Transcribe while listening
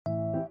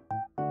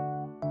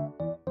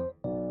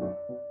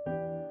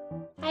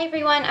Hi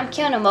everyone, I'm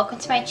Kion and welcome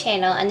to my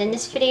channel, and in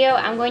this video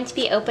I'm going to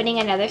be opening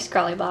another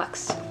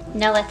Scrawlrbox.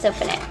 Now let's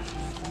open it.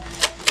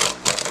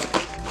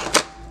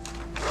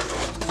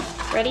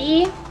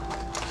 Ready?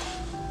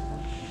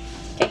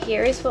 Okay,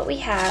 here's what we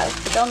have.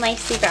 It's all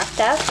nicely wrapped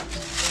up.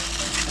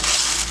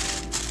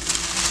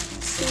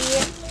 See?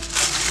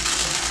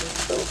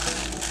 Ooh.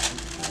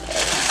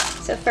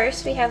 Okay. So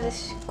first we have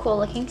this cool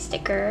looking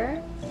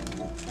sticker.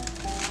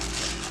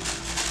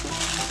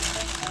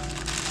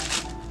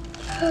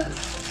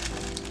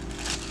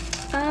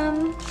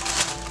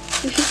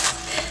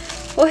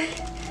 What?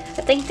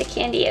 I think the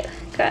candy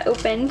got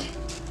opened.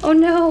 Oh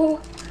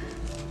no!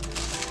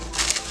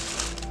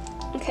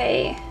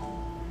 Okay.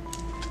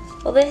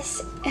 Well,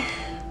 this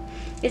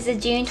is the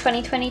June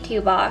 2022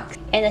 box,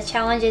 and the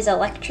challenge is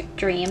Electric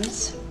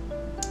Dreams.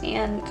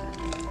 And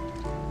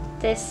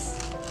this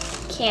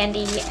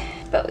candy,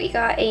 but we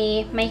got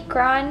a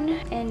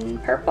micron in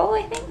purple,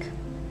 I think.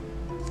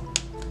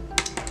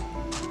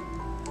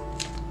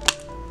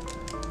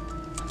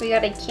 We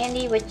got a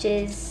candy which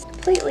is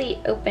completely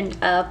opened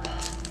up.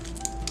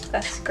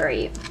 That's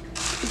great.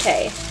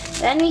 Okay,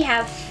 then we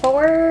have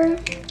 4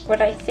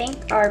 what I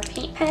think are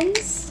paint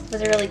pens.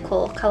 Those are really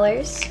cool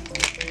colors.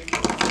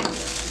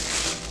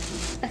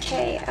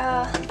 Okay,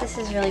 this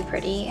is really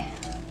pretty.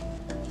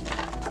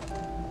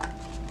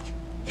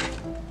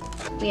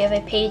 We have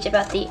a page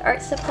about the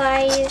art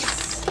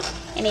supplies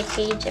and a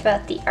page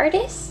about the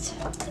artist.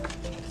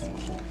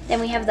 Then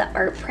we have the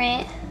art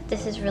print.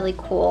 This is really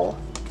cool.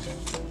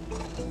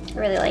 I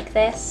really like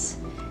this.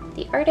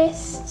 The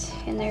artist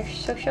and their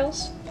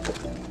socials.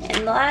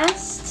 And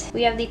last,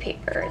 we have the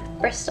paper,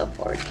 Bristol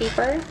board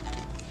paper.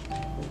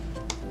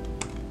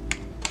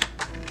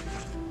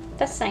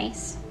 That's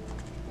nice.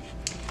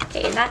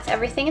 Okay, and that's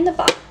everything in the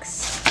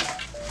box.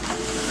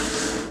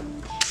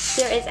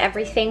 Here is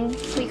everything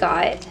we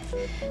got.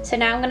 So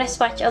now I'm gonna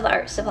swatch all the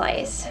art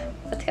supplies.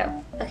 Let's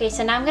go. Okay,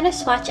 so now I'm gonna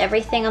swatch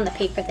everything on the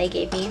paper they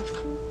gave me.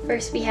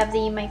 First, we have the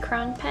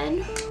micron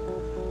pen.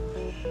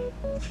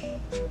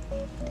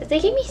 Did they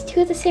give me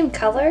 2 of the same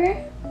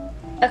color?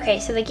 Okay,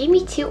 so they gave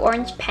me 2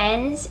 orange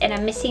pens and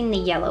I'm missing the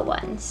yellow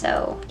one.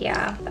 So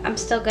yeah, I'm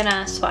still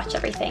gonna swatch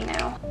everything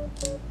now.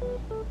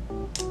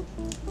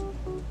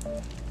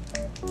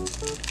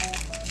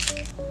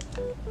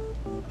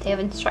 They have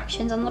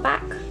instructions on the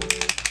back.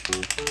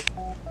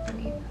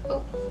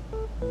 Oh.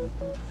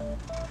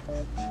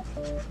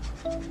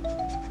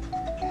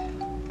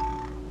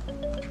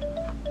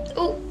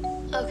 Oh,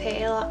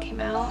 okay, a lot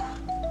came out.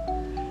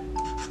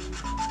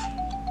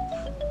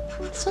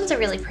 This one's a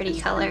really pretty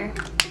color.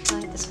 I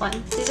like this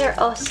one. These are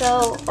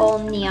also all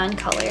neon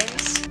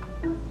colors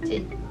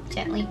to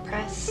gently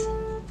press.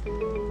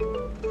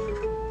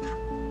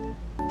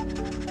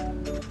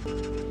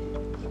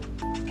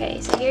 Okay,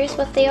 so here's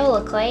what they all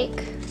look like.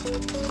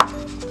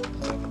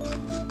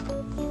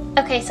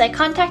 Okay, so I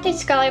contacted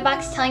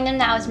Scrawlrbox telling them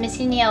that I was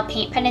missing the yellow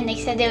paint pen and they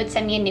said they would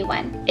send me a new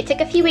one. It took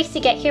a few weeks to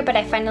get here, but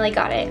I finally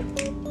got it.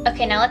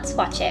 Okay, now let's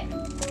swatch it.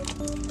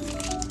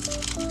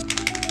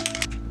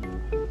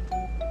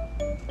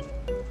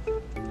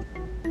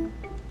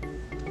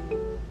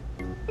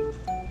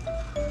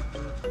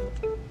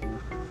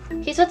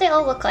 Here's what they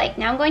all look like.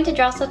 Now I'm going to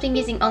draw something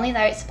using only the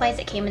art supplies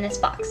that came in this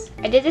box.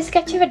 I did a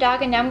sketch of a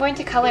dog and now I'm going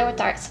to color with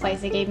the art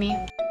supplies they gave me.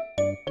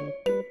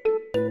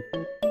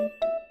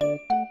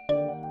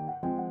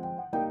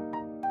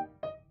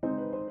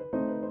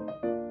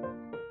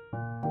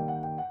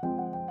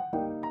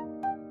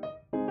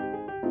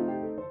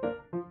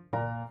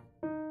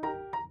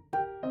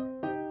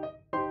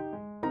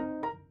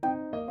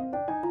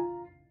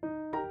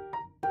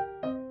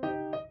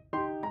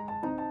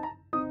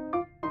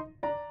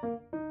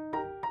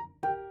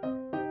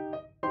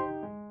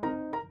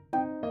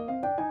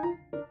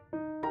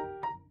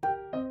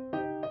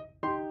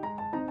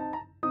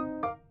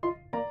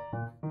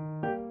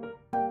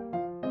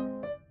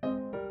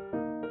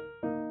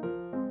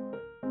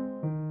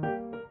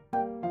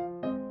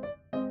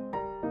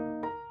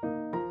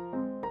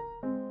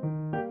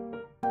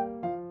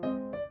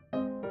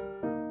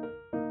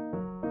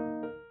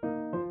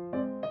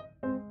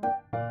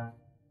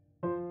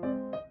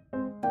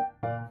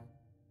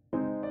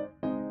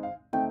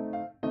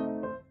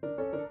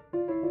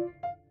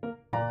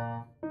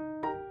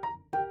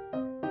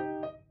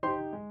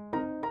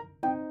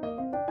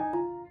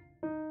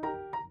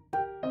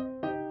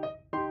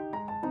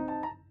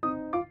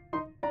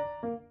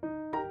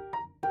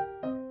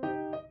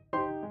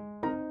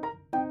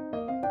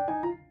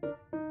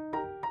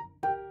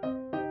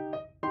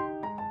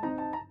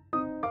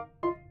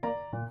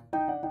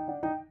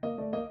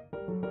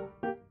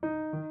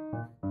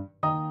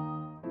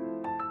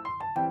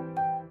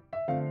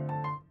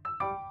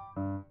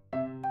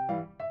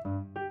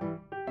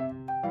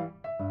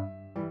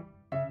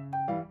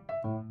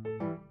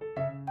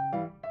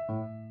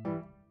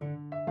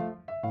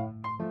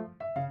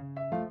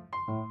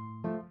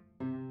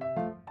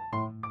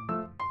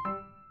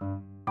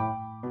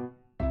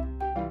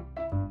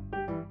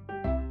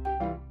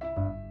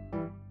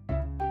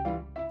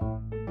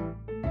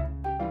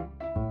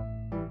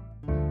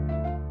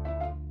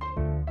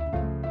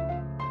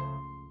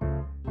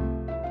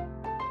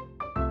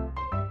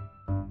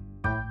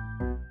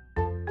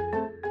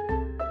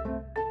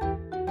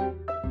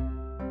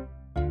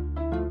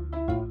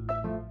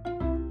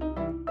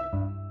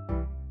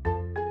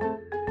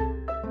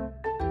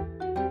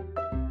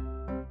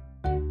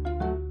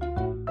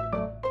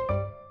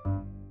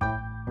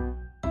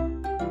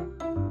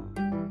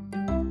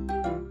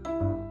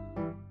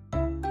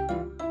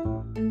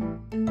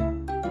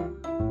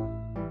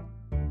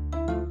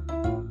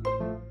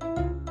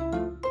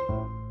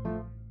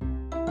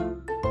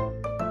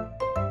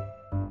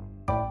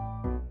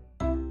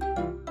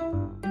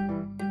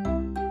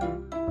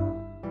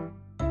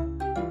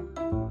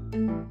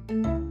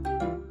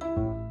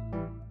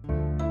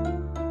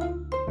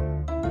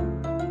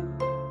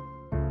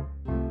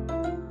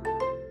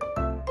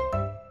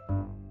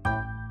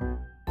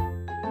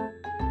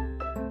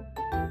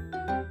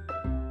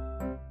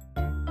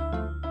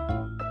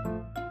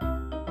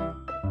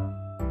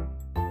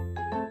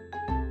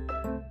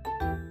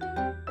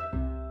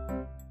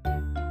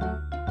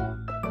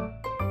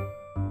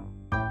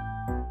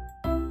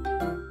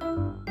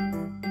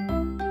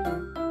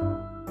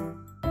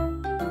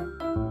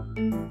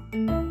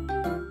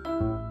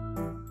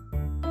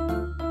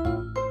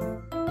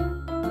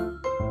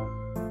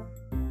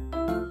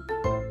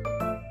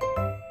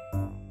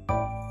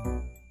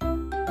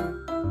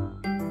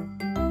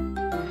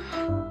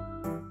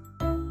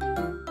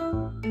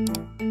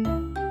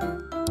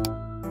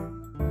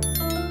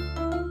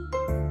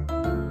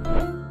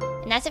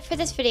 And that's it for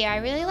this video. I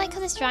really like how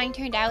this drawing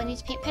turned out, and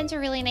these paint pens are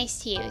really nice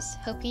to use.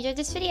 Hope you enjoyed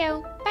this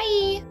video.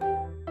 Bye!